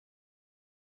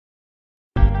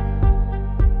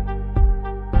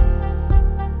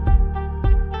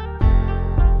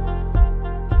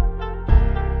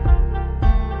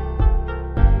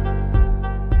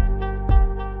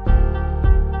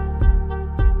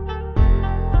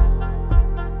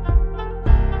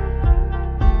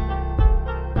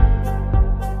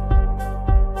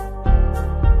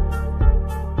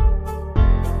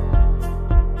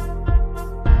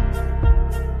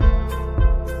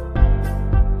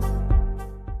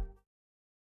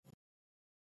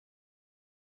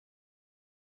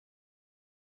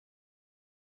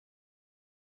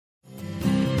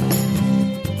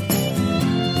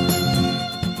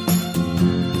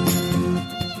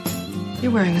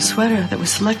you're wearing a sweater that was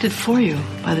selected for you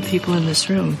by the people in this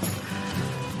room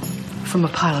from a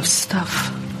pile of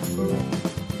stuff.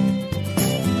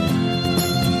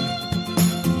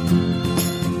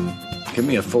 Give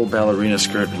me a full ballerina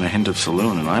skirt and a hint of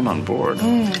saloon, and I'm on board.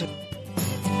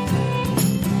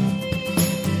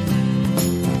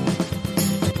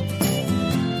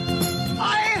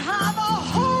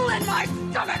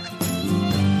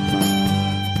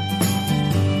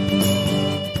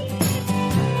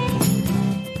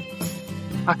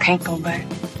 I can't go back.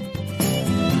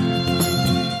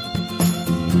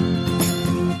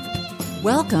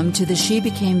 Welcome to the She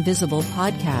Became Visible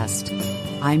podcast.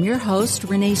 I'm your host,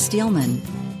 Renee Steelman.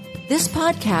 This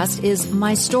podcast is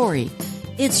my story.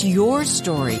 It's your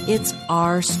story. It's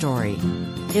our story.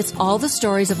 It's all the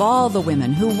stories of all the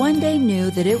women who one day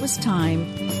knew that it was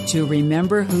time to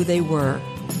remember who they were,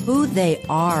 who they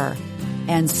are,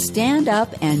 and stand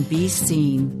up and be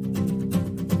seen.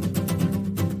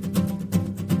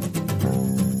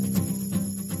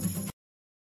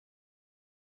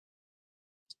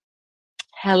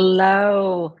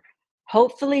 Hello.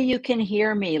 Hopefully you can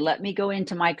hear me. Let me go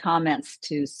into my comments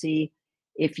to see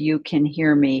if you can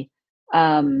hear me,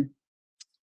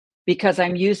 because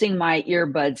I'm using my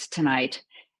earbuds tonight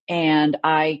and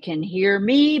I can hear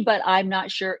me, but I'm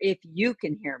not sure if you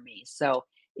can hear me. So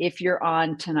if you're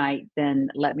on tonight, then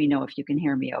let me know if you can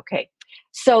hear me. Okay.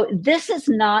 So this is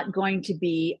not going to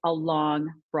be a long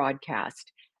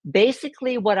broadcast.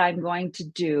 Basically, what I'm going to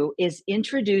do is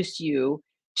introduce you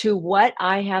to what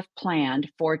I have planned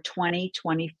for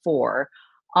 2024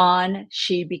 on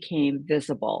She Became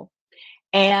Visible.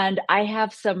 And I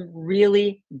have some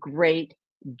really great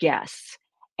guests.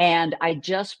 And I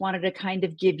just wanted to kind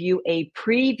of give you a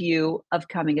preview of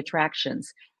coming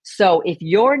attractions. So if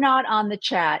you're not on the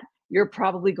chat, you're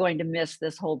probably going to miss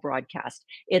this whole broadcast.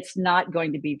 It's not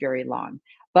going to be very long.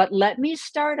 But let me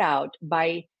start out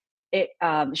by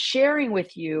sharing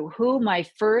with you who my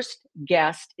first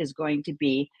guest is going to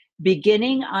be,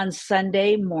 beginning on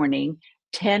Sunday morning,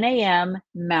 10 a.m.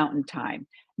 Mountain Time.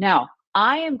 Now,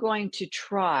 I am going to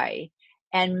try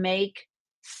and make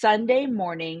Sunday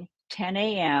morning, 10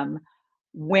 a.m.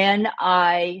 when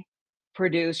I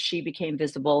produce She Became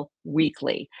Visible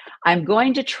weekly. I'm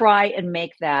going to try and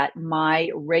make that my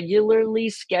regularly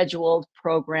scheduled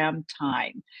program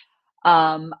time.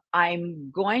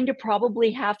 I'm going to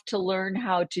probably have to learn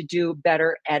how to do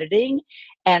better editing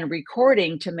and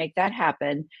recording to make that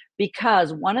happen,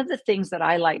 because one of the things that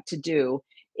I like to do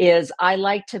is I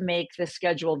like to make the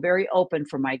schedule very open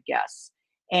for my guests.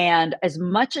 And as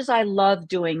much as I love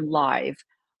doing live,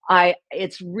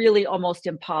 it's really almost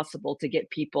impossible to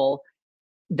get people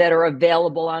that are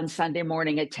available on Sunday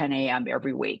morning at 10 a.m.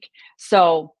 every week.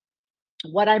 So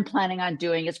what I'm planning on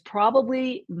doing is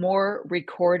probably more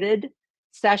recorded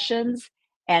sessions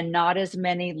and not as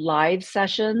many live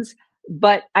sessions,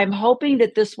 but I'm hoping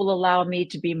that this will allow me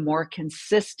to be more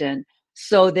consistent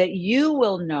so that you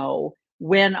will know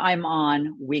when I'm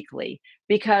on weekly.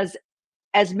 Because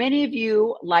as many of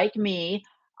you, like me,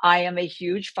 I am a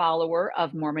huge follower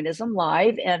of Mormonism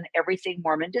Live and Everything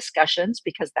Mormon Discussions,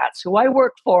 because that's who I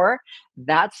work for.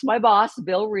 That's my boss,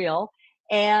 Bill Reel.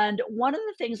 And one of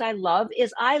the things I love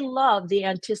is I love the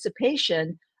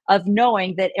anticipation of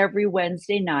knowing that every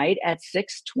Wednesday night at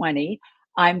 6:20,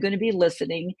 I'm going to be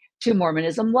listening to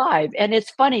Mormonism Live. And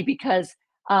it's funny because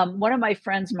one of my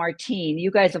friends, Martine,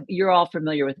 you're all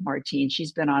familiar with Martine.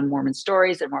 She's been on Mormon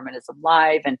Stories and Mormonism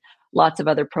Live and lots of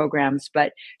other programs.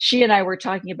 But she and I were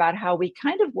talking about how we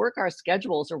kind of work our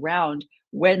schedules around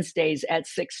Wednesdays at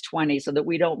 6:20 so that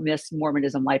we don't miss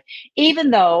Mormonism Live,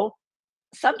 even though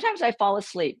sometimes I fall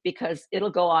asleep because it'll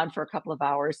go on for a couple of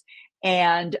hours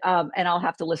and I'll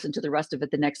have to listen to the rest of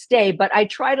it the next day, but I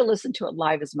try to listen to it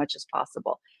live as much as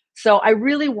possible. So I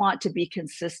really want to be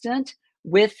consistent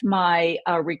with my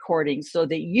recordings so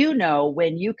that you know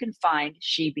when you can find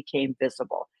She Became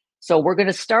Visible. So we're going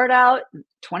to start out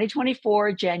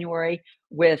 2024 January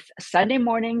with Sunday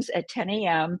mornings at 10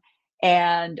 a.m.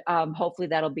 and hopefully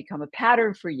that'll become a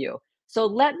pattern for you. So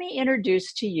let me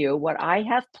introduce to you what I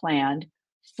have planned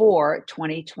for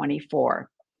 2024.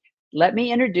 Let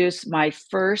me introduce my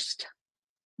first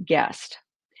guest.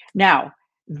 Now,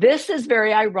 this is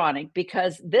very ironic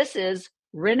because this is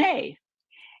Renee.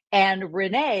 And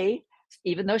Renee,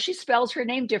 even though she spells her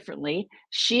name differently,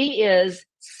 she is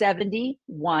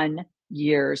 71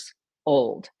 years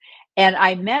old. And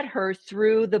I met her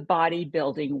through the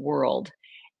bodybuilding world.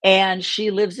 And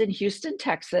she lives in Houston,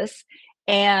 Texas.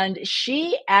 And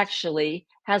she actually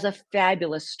has a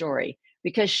fabulous story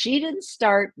because she didn't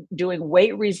start doing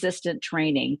weight resistant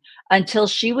training until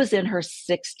she was in her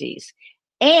 60s.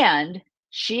 And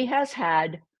she has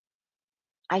had,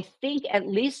 I think, at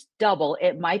least double,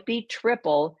 it might be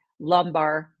triple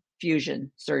lumbar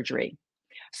fusion surgery.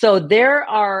 So there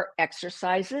are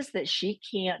exercises that she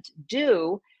can't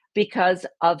do because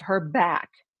of her back.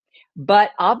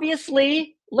 But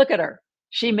obviously, look at her.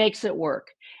 She makes it work.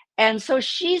 And so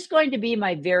she's going to be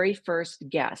my very first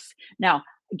guest. Now,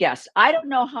 guest, I don't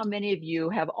know how many of you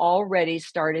have already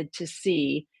started to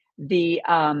see the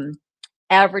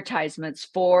advertisements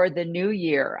for the new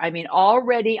year. I mean,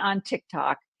 already on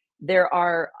TikTok, there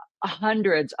are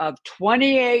hundreds of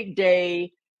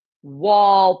 28-day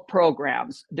wall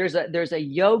programs. There's a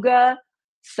yoga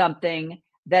something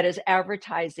that is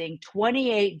advertising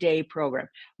 28-day program.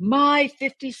 My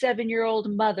 57-year-old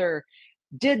mother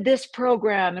did this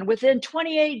program, and within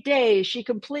 28 days, she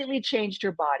completely changed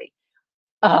her body.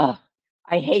 Ugh,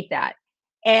 I hate that.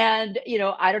 And,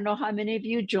 I don't know how many of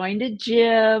you joined a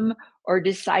gym or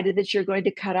decided that you're going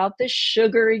to cut out the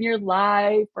sugar in your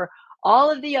life or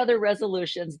all of the other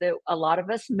resolutions that a lot of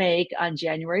us make on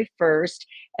January 1st.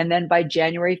 And then by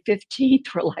January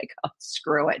 15th, we're like, oh,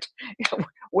 screw it.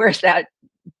 Where's that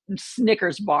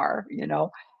Snickers bar,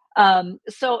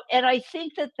 So, and I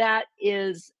think that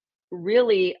is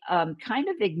really kind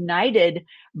of ignited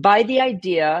by the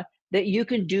idea that you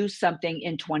can do something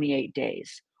in 28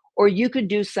 days or you can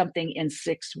do something in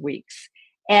 6 weeks.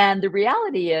 And the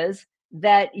reality is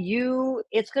that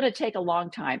it's going to take a long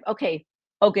time. Okay,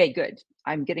 good.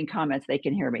 I'm getting comments. They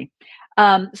can hear me.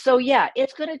 So yeah,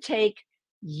 it's going to take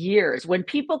years. When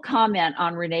people comment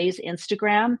on Renee's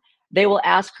Instagram, they will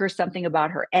ask her something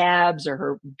about her abs or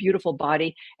her beautiful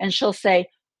body, and she'll say,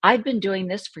 I've been doing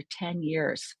this for 10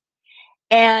 years.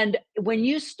 And when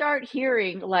you start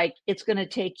hearing like it's going to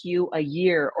take you a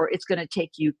year or it's going to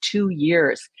take you 2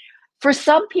 years, for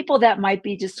some people that might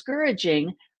be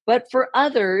discouraging, but for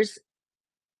others,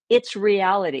 it's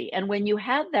reality. And when you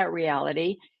have that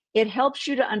reality, it helps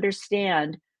you to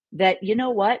understand that, you know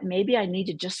what, maybe I need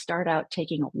to just start out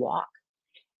taking a walk.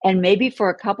 And maybe for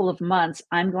a couple of months,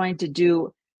 I'm going to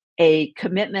do a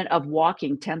commitment of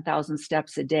walking 10,000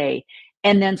 steps a day,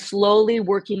 and then slowly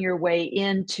working your way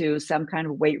into some kind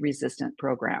of weight resistant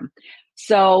program.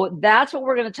 So that's what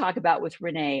we're going to talk about with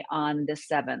Renee on the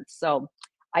 7th. So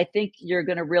I think you're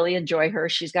going to really enjoy her.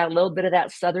 She's got a little bit of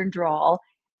that Southern drawl.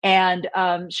 And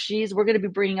we're going to be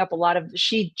bringing up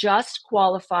she just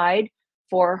qualified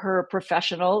for her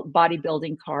professional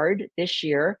bodybuilding card this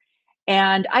year.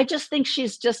 And I just think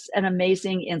she's just an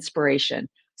amazing inspiration.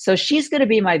 So she's going to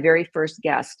be my very first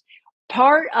guest.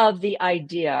 Part of the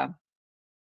idea,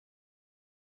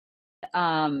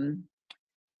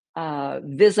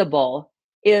 visible,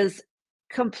 is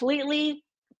completely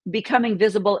becoming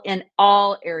visible in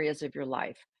all areas of your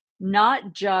life,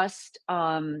 not just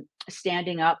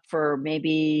standing up for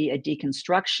maybe a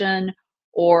deconstruction,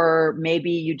 or maybe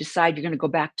you decide you're going to go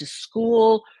back to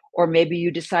school, or maybe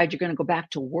you decide you're going to go back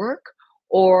to work,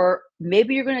 or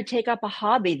maybe you're going to take up a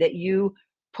hobby that you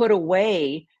put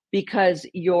away because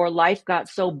your life got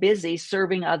so busy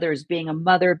serving others, being a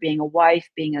mother, being a wife,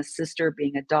 being a sister,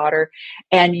 being a daughter,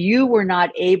 and you were not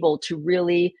able to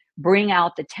really bring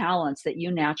out the talents that you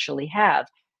naturally have.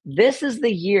 This is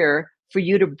the year for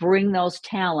you to bring those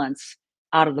talents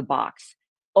out of the box.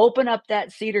 Open up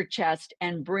that cedar chest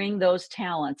and bring those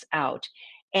talents out.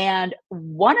 And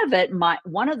one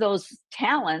of those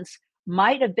talents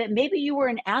might have been, maybe you were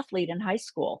an athlete in high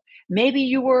school. Maybe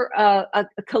you were a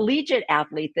collegiate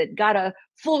athlete that got a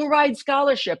full ride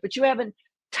scholarship, but you haven't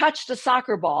touched a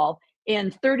soccer ball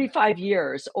in 35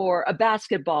 years, or a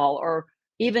basketball, or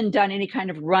even done any kind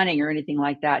of running or anything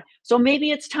like that. So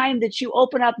maybe it's time that you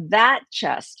open up that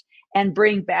chest and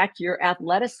bring back your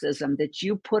athleticism that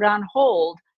you put on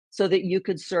hold so that you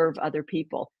could serve other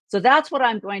people. So that's what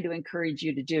I'm going to encourage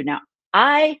you to do. Now,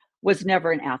 I was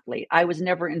never an athlete. I was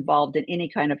never involved in any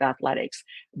kind of athletics.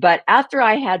 But after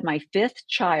I had my 5th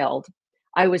child,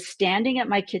 I was standing at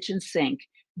my kitchen sink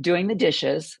doing the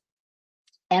dishes,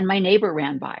 and my neighbor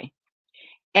ran by.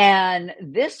 And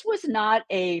this was not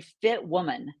a fit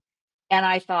woman. And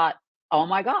I thought, oh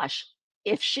my gosh,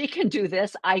 if she can do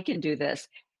this, I can do this.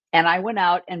 And I went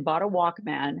out and bought a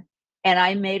Walkman, and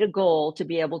I made a goal to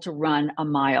be able to run a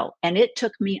mile. And it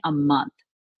took me a month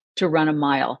to run a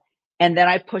mile. And then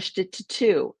I pushed it to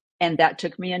 2, and that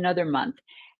took me another month.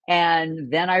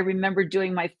 And then I remember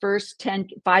doing my first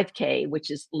 5K, which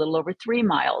is a little over 3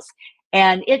 miles.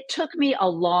 And it took me a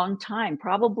long time,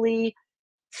 probably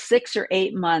 6 or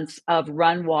 8 months of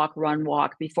run,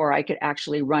 walk before I could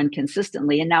actually run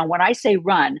consistently. And now when I say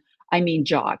run, I mean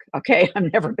jog. Okay.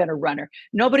 I've never been a runner.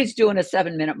 Nobody's doing a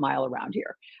 7-minute mile around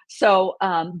here. So,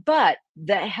 but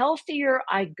the healthier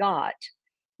I got,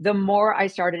 the more I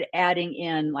started adding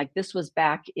in, like this was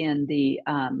back in the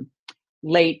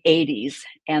late 80s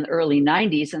and early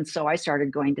 90s. And so I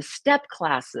started going to step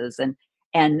classes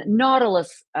and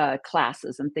Nautilus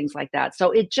classes and things like that.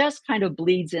 So it just kind of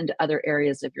bleeds into other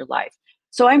areas of your life.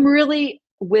 So I'm really,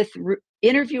 with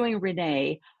interviewing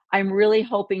Renee, I'm really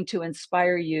hoping to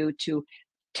inspire you to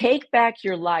take back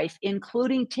your life,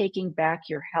 including taking back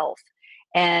your health.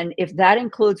 And if that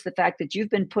includes the fact that you've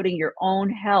been putting your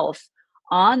own health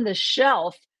on the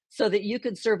shelf so that you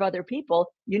can serve other people,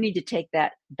 you need to take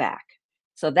that back.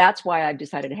 So that's why I've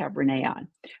decided to have Renee on.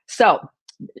 So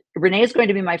Renee is going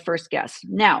to be my first guest.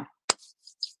 Now,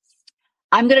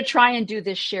 I'm going to try and do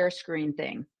this share screen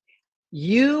thing.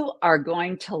 You are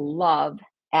going to love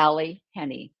Allie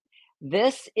Henny.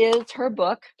 This is her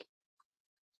book,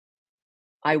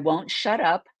 I Won't Shut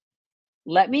Up.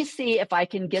 Let me see if I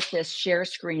can get this share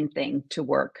screen thing to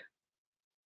work.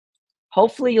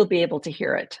 Hopefully you'll be able to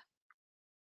hear it.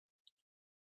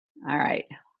 All right.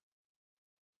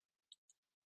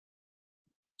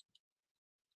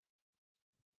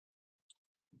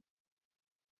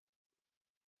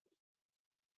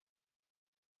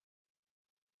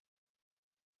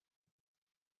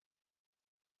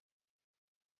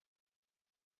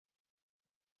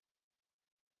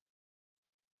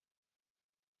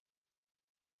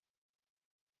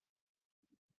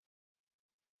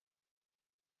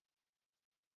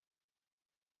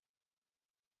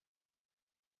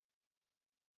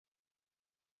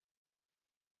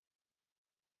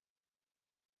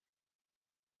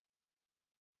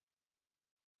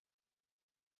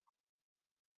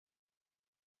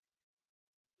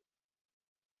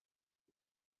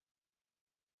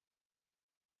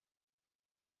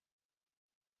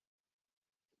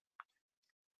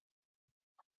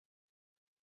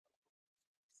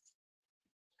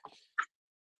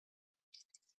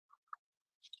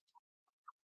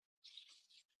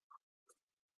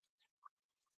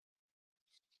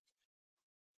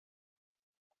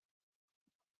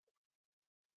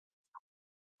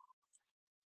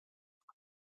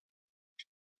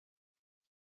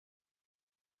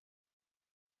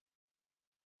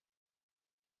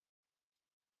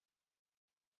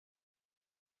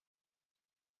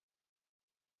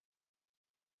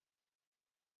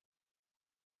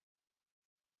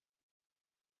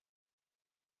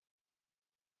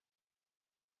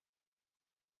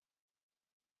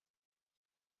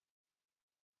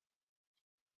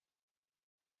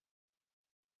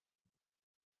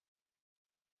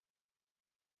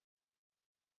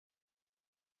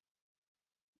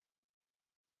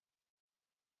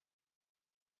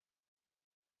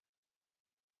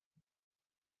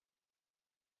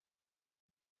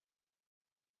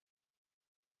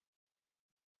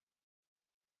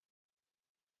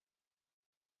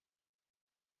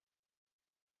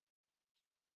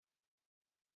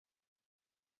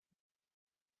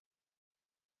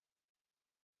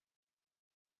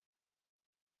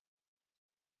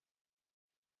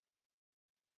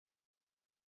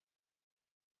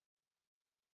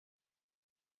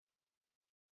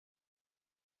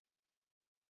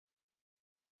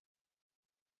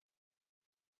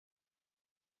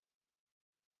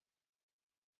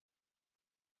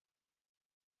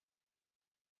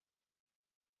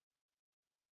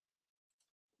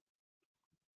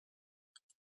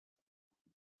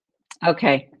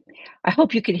 Okay. I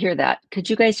hope you could hear that. Could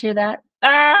you guys hear that?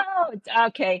 Oh,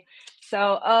 okay.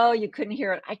 So, oh, you couldn't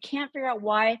hear it. I can't figure out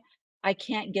why I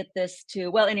can't get this to,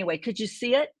 well, anyway, could you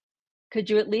see it? Could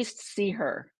you at least see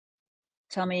her?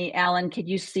 Tell me, Alan, could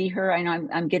you see her? I know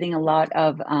I'm getting a lot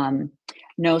of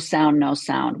no sound, no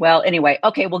sound. Well, anyway,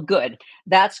 okay, well, good.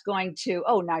 That's going to,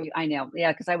 oh, now I know.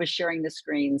 Yeah, because I was sharing the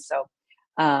screen. So,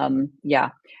 yeah.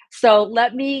 So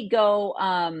let me go.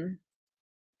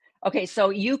 Okay, so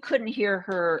you couldn't hear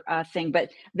her thing, but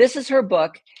this is her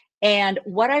book. And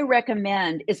what I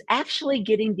recommend is actually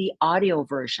getting the audio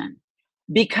version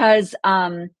because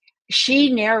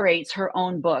she narrates her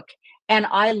own book. And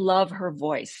I love her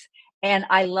voice and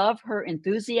I love her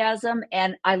enthusiasm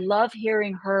and I love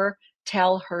hearing her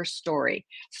tell her story.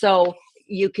 So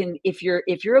you can, if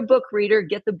you're a book reader,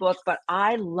 get the book, but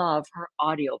I love her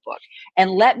audiobook.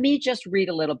 And let me just read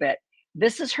a little bit.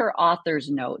 This is her author's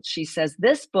note. She says,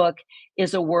 this book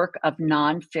is a work of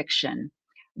nonfiction,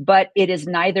 but it is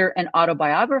neither an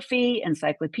autobiography,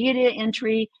 encyclopedia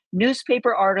entry,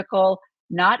 newspaper article,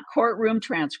 not courtroom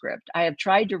transcript. I have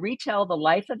tried to retell the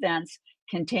life events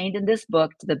contained in this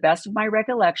book to the best of my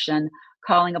recollection,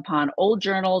 calling upon old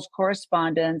journals,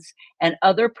 correspondence, and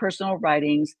other personal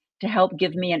writings to help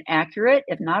give me an accurate,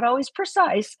 if not always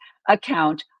precise,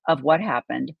 account of what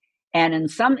happened. And in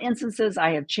some instances,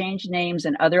 I have changed names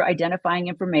and other identifying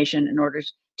information in order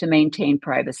to maintain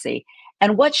privacy.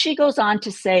 And what she goes on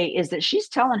to say is that she's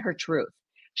telling her truth.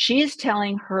 She's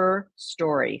telling her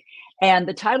story. And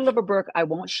the title of her book, I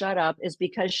Won't Shut Up, is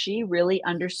because she really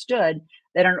understood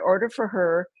that in order for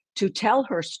her to tell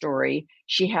her story,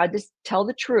 she had to tell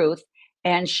the truth,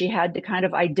 and she had to kind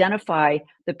of identify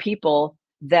the people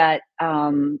that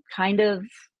kind of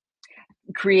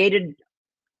created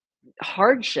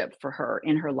hardship for her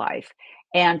in her life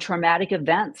and traumatic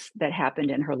events that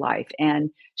happened in her life,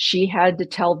 and she had to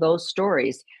tell those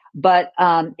stories. But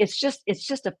it's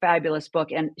just a fabulous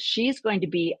book, and she's going to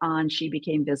be on She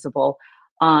Became Visible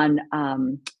on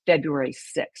February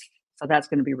 6th, so that's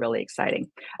going to be really exciting.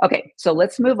 Okay, so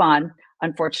let's move on.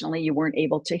 Unfortunately, you weren't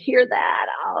able to hear that.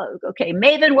 Oh, okay,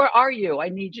 Maven, where are you? I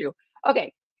need you.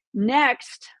 Okay,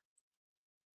 next.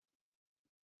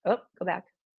 Oh, go back.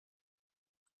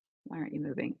 Why aren't you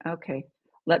moving? Okay,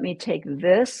 let me take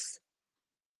this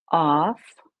off.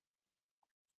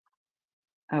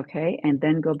 Okay, and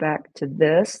then go back to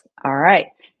this. All right.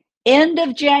 End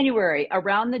of January,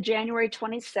 around the January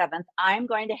 27th, I'm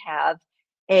going to have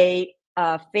a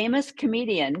famous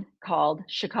comedian called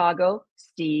Chicago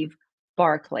Steve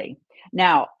Barkley.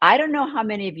 Now, I don't know how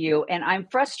many of you, and I'm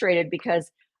frustrated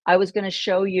because I was going to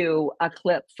show you a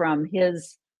clip from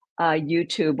his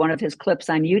YouTube, one of his clips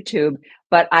on YouTube,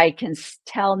 but I can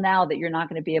tell now that you're not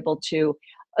going to be able to.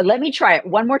 Let me try it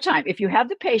one more time. If you have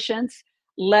the patience,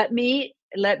 let me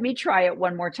try it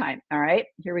one more time. All right,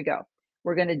 here we go.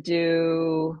 We're going to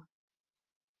do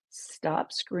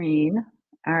stop screen.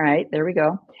 All right, there we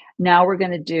go. Now we're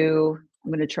going to do,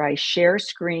 I'm going to try share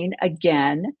screen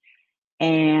again.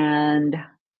 And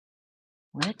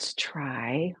let's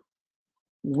try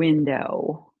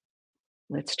window.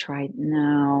 Let's try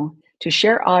now. To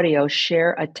share audio,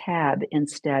 share a tab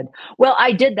instead. Well,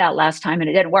 I did that last time and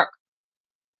it didn't work.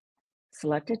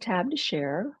 Select a tab to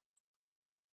share.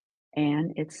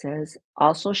 And it says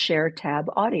also share tab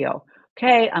audio.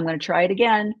 Okay, I'm going to try it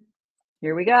again.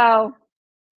 Here we go.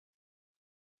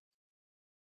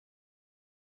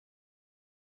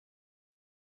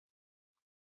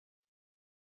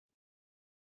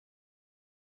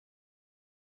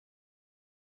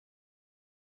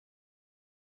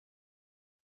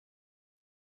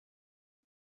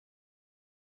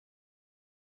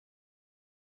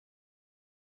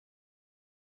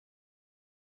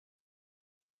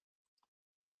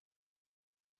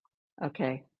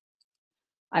 Okay.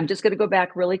 I'm just going to go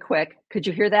back really quick. Could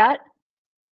you hear that?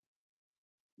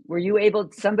 Were you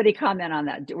able, somebody comment on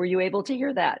that. Were you able to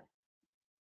hear that?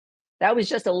 That was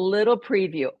just a little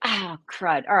preview. Ah,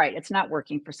 crud. All right. It's not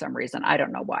working for some reason. I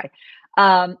don't know why.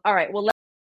 All right. Well,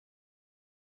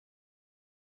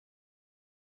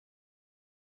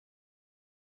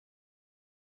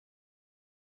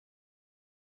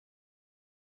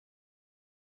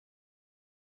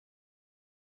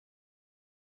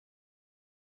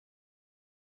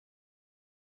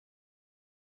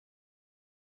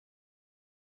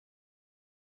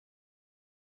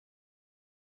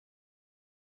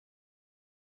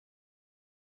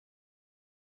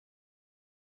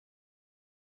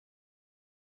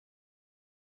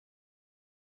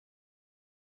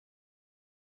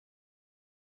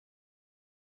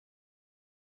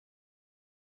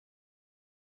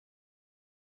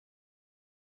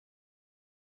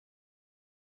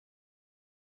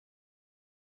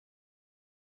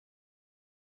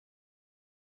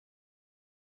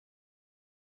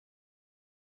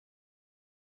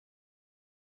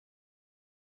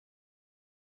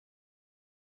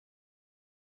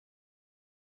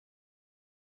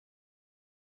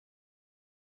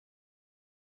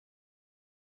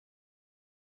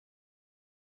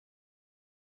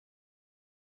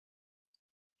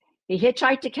 he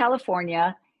hitchhiked to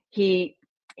California.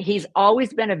 He's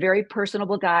always been a very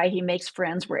personable guy. He makes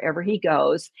friends wherever he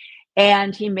goes,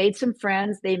 and he made some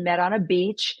friends. They met on a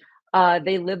beach.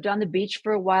 They lived on the beach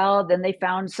for a while. Then they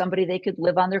found somebody they could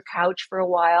live on their couch for a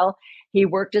while. He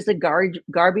worked as a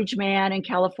garbage man in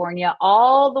California,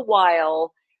 all the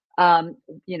while,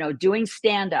 doing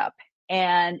stand up.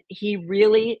 And he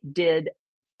really did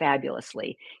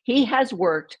fabulously. He has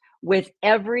worked with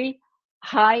every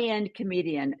high-end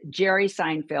comedian, Jerry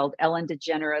Seinfeld, Ellen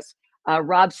DeGeneres,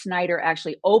 Rob Schneider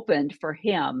actually opened for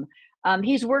him.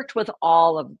 He's worked with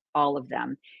all of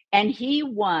them, and he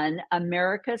won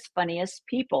America's Funniest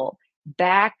People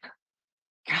back.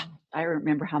 God, I don't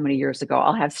remember how many years ago.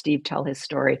 I'll have Steve tell his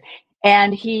story.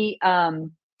 And he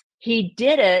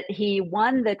did it. He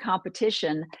won the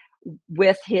competition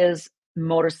with his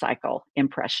motorcycle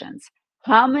impressions.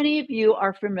 How many of you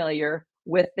are familiar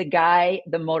with the guy,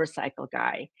 the motorcycle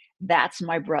guy? That's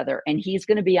my brother, and he's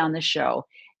going to be on the show.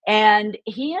 And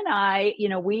he and I,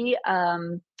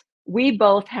 we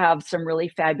both have some really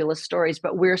fabulous stories,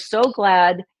 but we're so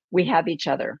glad we have each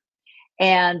other.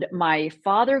 And my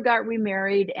father got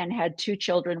remarried and had two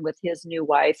children with his new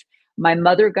wife. My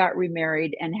mother got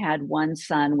remarried and had one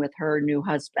son with her new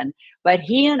husband. But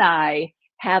he and I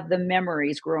have the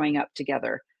memories growing up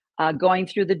together, going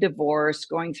through the divorce,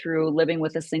 going through living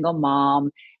with a single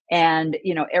mom, and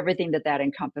everything that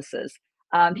encompasses.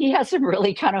 He has some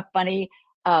really kind of funny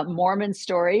Mormon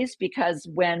stories because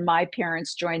when my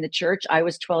parents joined the church, I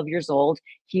was 12 years old.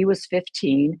 He was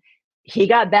 15. He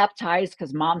got baptized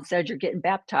because mom said you're getting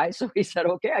baptized. So he said,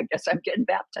 okay, I guess I'm getting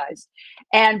baptized.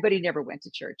 But he never went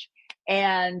to church.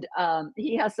 And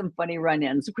he has some funny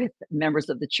run-ins with members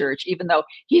of the church, even though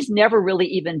he's never really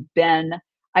even been.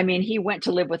 I mean, he went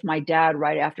to live with my dad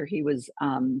right after he was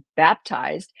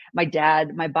baptized.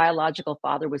 My biological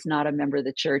father, was not a member of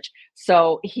the church.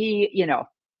 So he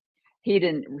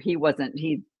didn't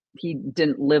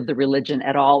live the religion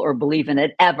at all or believe in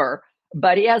it ever,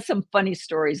 but he has some funny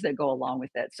stories that go along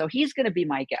with it. So he's going to be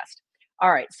my guest.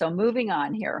 All right. So moving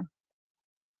on here.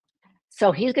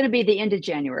 So he's going to be the end of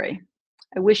January.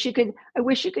 I wish you could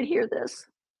hear this.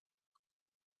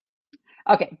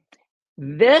 Okay.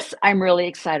 This I'm really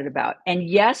excited about. And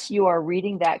yes, you are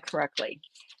reading that correctly.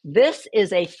 This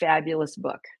is a fabulous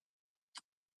book.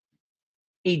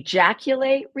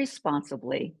 Ejaculate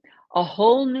Responsibly, a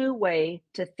whole new way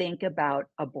to think about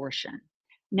abortion.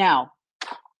 Now,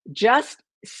 just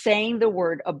saying the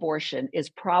word abortion is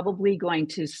probably going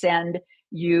to send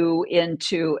you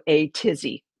into a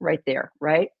tizzy right there,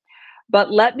 right?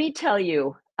 But let me tell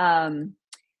you,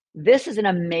 this is an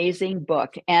amazing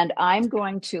book. And I'm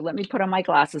going to, let me put on my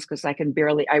glasses because I can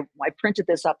barely, I printed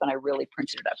this up and I really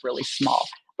printed it up really small.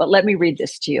 But let me read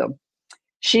this to you.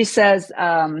 She says,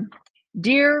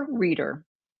 Dear reader,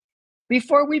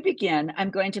 before we begin, I'm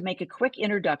going to make a quick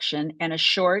introduction and a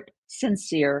short,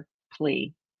 sincere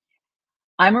plea.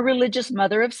 I'm a religious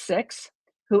mother of 6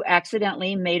 who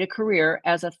accidentally made a career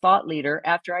as a thought leader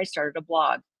after I started a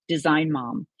blog, Design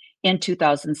Mom, in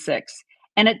 2006,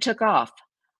 and it took off.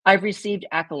 I've received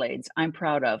accolades I'm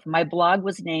proud of. My blog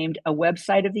was named a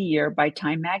Website of the Year by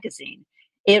Time Magazine.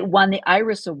 It won the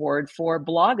Iris Award for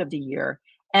Blog of the Year,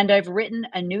 and I've written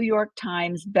a New York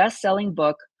Times best-selling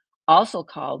book, also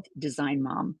called Design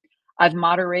Mom. I've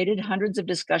moderated hundreds of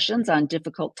discussions on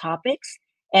difficult topics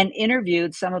and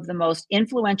interviewed some of the most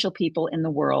influential people in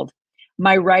the world.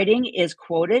 My writing is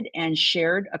quoted and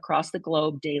shared across the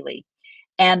globe daily.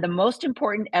 And the most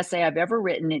important essay I've ever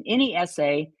written in any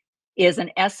essay is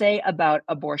an essay about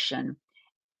abortion.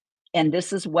 And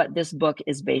this is what this book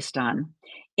is based on.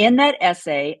 In that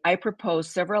essay, I propose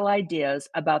several ideas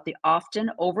about the often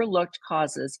overlooked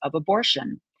causes of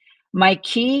abortion. My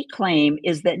key claim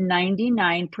is that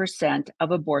 99%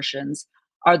 of abortions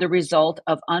are the result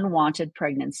of unwanted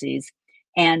pregnancies,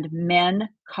 and men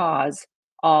cause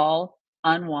all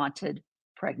unwanted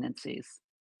pregnancies.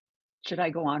 Should I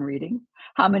go on reading?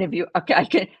 How many of you?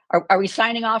 Okay, are we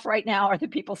signing off right now? Are the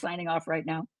people signing off right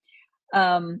now?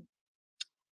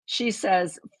 She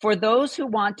says, for those who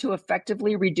want to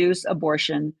effectively reduce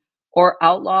abortion or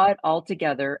outlaw it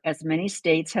altogether, as many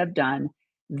states have done,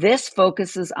 this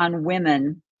focus on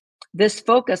women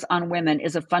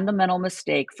is a fundamental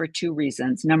mistake for 2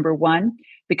 reasons. Number 1,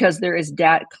 because there is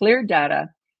clear data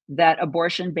that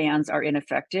abortion bans are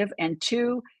ineffective. And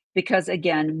 2, because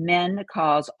again, men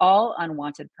cause all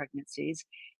unwanted pregnancies.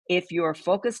 If you're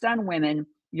focused on women,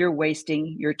 you're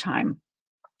wasting your time.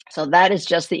 So that is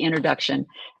just the introduction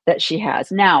that she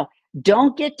has. Now,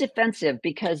 don't get defensive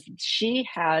because she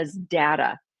has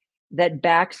data that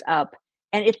backs up.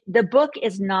 And the book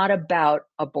is not about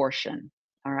abortion.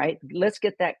 All right, let's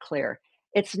get that clear.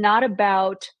 It's not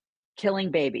about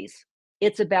killing babies.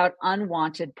 It's about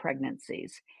unwanted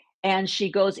pregnancies. And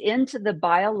she goes into the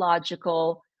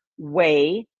biological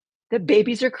way that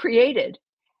babies are created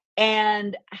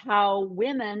and how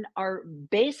women are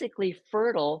basically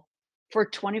fertile for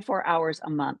 24 hours a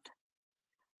month.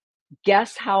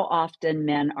 Guess how often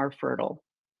men are fertile?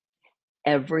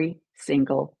 Every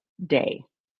single day.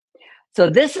 So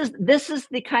this is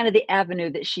the kind of the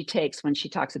avenue that she takes when she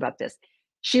talks about this.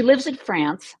 She lives in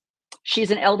France.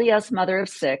 She's an LDS mother of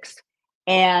 6.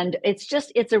 And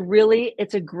it's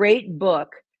a great book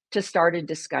to start a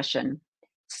discussion.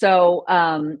 So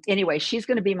anyway, she's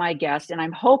going to be my guest, and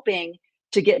I'm hoping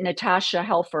to get Natasha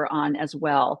Helfer on as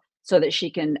well so that she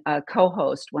can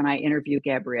co-host when I interview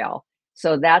Gabrielle.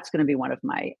 So that's going to be one of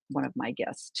my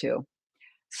guests too.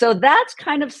 So that's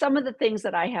kind of some of the things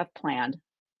that I have planned.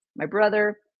 My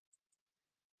brother,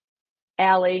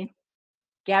 Allie,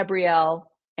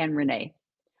 Gabrielle, and Renee.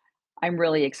 I'm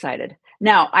really excited.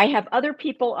 Now, I have other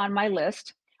people on my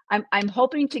list. I'm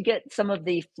hoping to get some of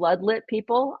the floodlit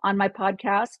people on my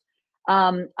podcast.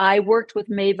 I worked with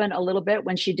Maven a little bit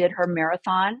when she did her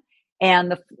marathon,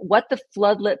 and what the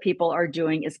floodlit people are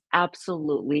doing is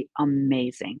absolutely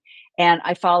amazing. And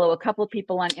I follow a couple of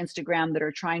people on Instagram that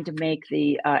are trying to make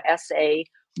the SA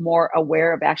more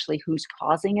aware of actually who's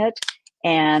causing it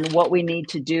and what we need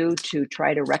to do to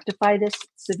try to rectify this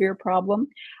severe problem.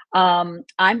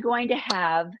 I'm going to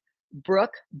have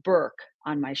Brooke Burke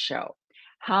on my show.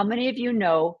 How many of you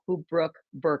know who Brooke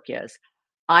Burke is?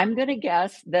 I'm going to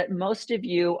guess that most of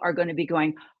you are going to be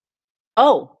going,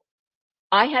 oh,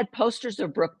 I had posters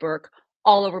of Brooke Burke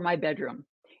all over my bedroom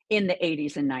in the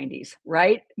 80s and 90s,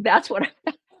 right? That's what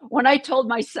when I told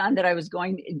my son that I was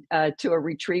going to a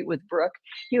retreat with Brooke,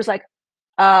 he was like,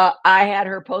 I had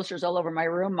her posters all over my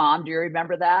room, Mom. Do you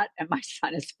remember that? And my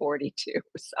son is 42.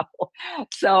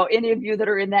 So any of you that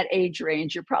are in that age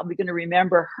range, you're probably going to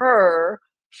remember her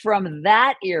from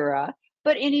that era.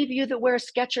 But any of you that wear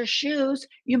Skechers shoes,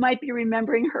 you might be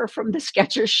remembering her from the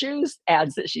Skechers shoes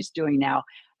ads that she's doing now.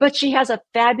 But she has a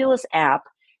fabulous app.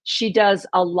 She does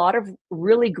a lot of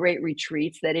really great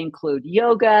retreats that include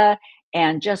yoga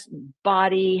and just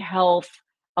body health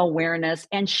awareness.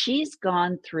 And she's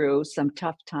gone through some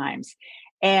tough times.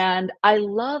 And I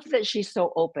love that she's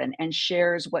so open and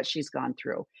shares what she's gone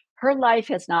through. Her life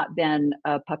has not been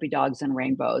puppy dogs and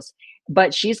rainbows,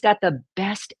 but she's got the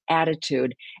best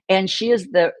attitude. And she is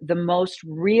the most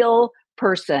real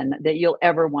person that you'll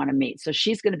ever want to meet. So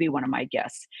she's going to be one of my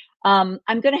guests. I'm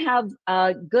going to have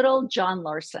good old John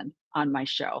Larson on my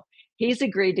show. He's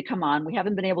agreed to come on. We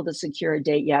haven't been able to secure a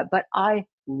date yet, but I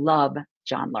love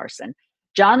John Larson.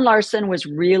 John Larson was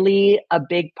really a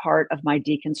big part of my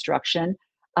deconstruction,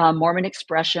 Mormon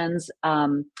Expressions.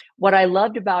 What I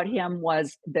loved about him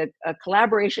was the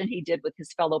collaboration he did with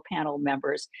his fellow panel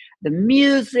members, the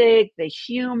music, the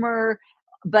humor,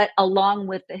 but along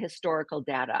with the historical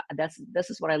data. This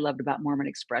is what I loved about Mormon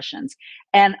Expressions.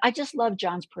 And I just love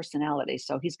John's personality.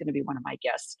 So he's going to be one of my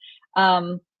guests.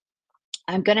 I'm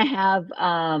going to have,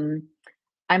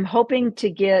 I'm hoping to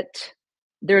get,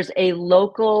 there's a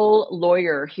local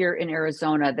lawyer here in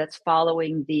Arizona that's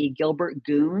following the Gilbert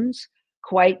Goons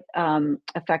quite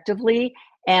effectively.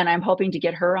 And I'm hoping to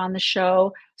get her on the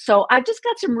show. So I've just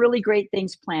got some really great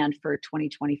things planned for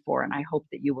 2024. And I hope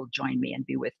that you will join me and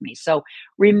be with me. So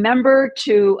remember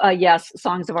to, yes,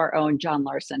 Songs of Our Own, John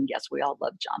Larson. Yes, we all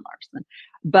love John Larson.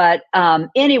 But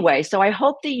anyway, so I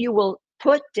hope that you will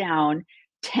put down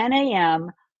 10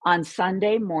 a.m. on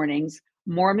Sunday mornings,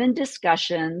 Mormon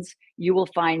discussions. You will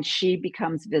find She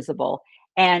Becomes Visible.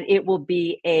 And it will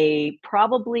be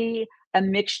probably a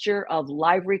mixture of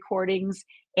live recordings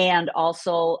and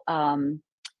also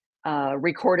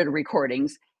recorded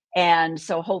recordings. And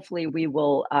so hopefully we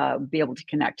will be able to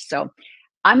connect. So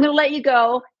I'm going to let you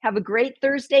go. Have a great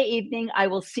Thursday evening. I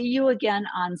will see you again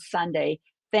on Sunday.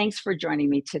 Thanks for joining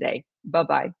me today.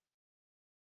 Bye-bye.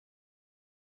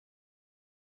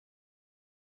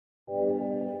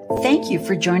 Thank you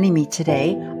for joining me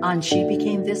today on She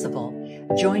Became Visible.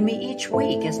 Join me each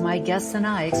week as my guests and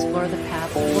I explore the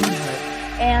path of womanhood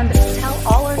and tell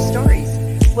all our stories.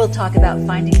 We'll talk about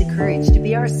finding the courage to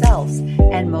be ourselves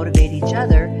and motivate each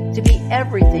other to be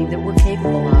everything that we're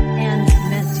capable of and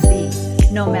meant to be,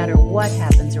 no matter what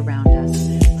happens around us.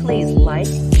 Please like,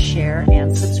 share,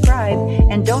 and subscribe.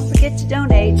 And don't forget to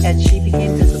donate at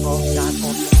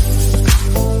shebecamevisible.org.